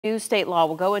New state law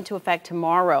will go into effect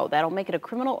tomorrow. That'll make it a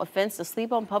criminal offense to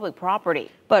sleep on public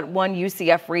property. But one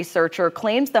UCF researcher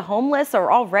claims the homeless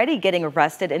are already getting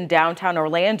arrested in downtown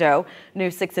Orlando.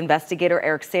 News 6 investigator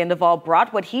Eric Sandoval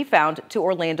brought what he found to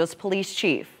Orlando's police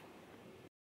chief.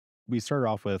 We started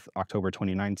off with October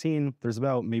 2019. There's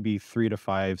about maybe 3 to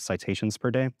 5 citations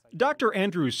per day. Dr.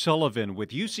 Andrew Sullivan with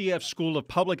UCF School of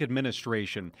Public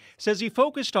Administration says he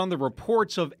focused on the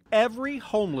reports of every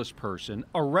homeless person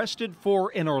arrested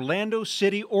for an Orlando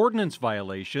City ordinance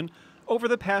violation over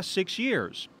the past 6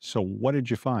 years. So what did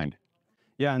you find?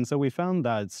 Yeah, and so we found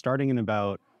that starting in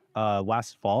about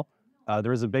last fall,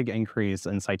 there was a big increase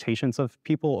in citations of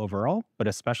people overall, but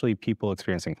especially people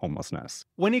experiencing homelessness.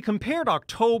 When he compared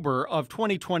October of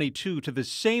 2022 to the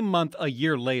same month a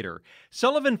year later,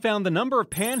 Sullivan found the number of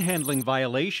panhandling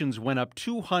violations went up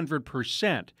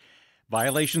 200%.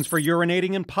 Violations for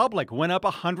urinating in public went up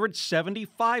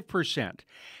 175%.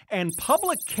 And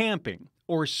public camping,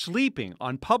 or sleeping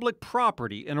on public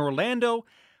property in Orlando,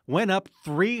 went up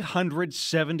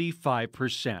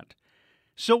 375%.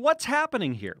 So what's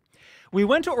happening here? We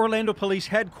went to Orlando Police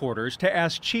Headquarters to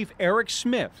ask Chief Eric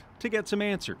Smith to get some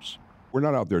answers. We're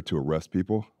not out there to arrest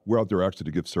people. We're out there actually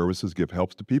to give services, give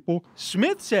helps to people.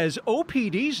 Smith says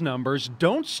OPD's numbers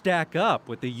don't stack up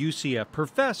with the UCF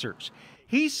professors.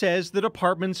 He says the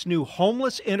department's new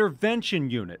homeless intervention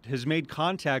unit has made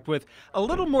contact with a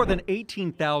little more than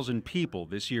 18,000 people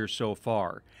this year so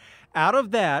far. Out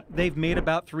of that, they've made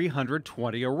about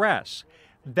 320 arrests.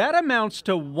 That amounts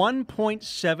to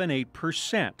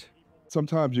 1.78%.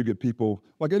 Sometimes you get people,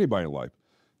 like anybody in life,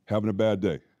 having a bad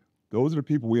day. Those are the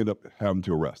people we end up having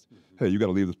to arrest. Hey, you got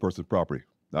to leave this person's property.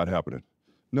 Not happening.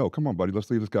 No, come on, buddy,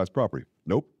 let's leave this guy's property.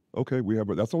 Nope. Okay,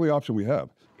 that's the only option we have.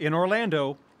 In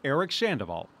Orlando, Eric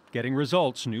Sandoval, Getting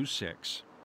Results, News 6.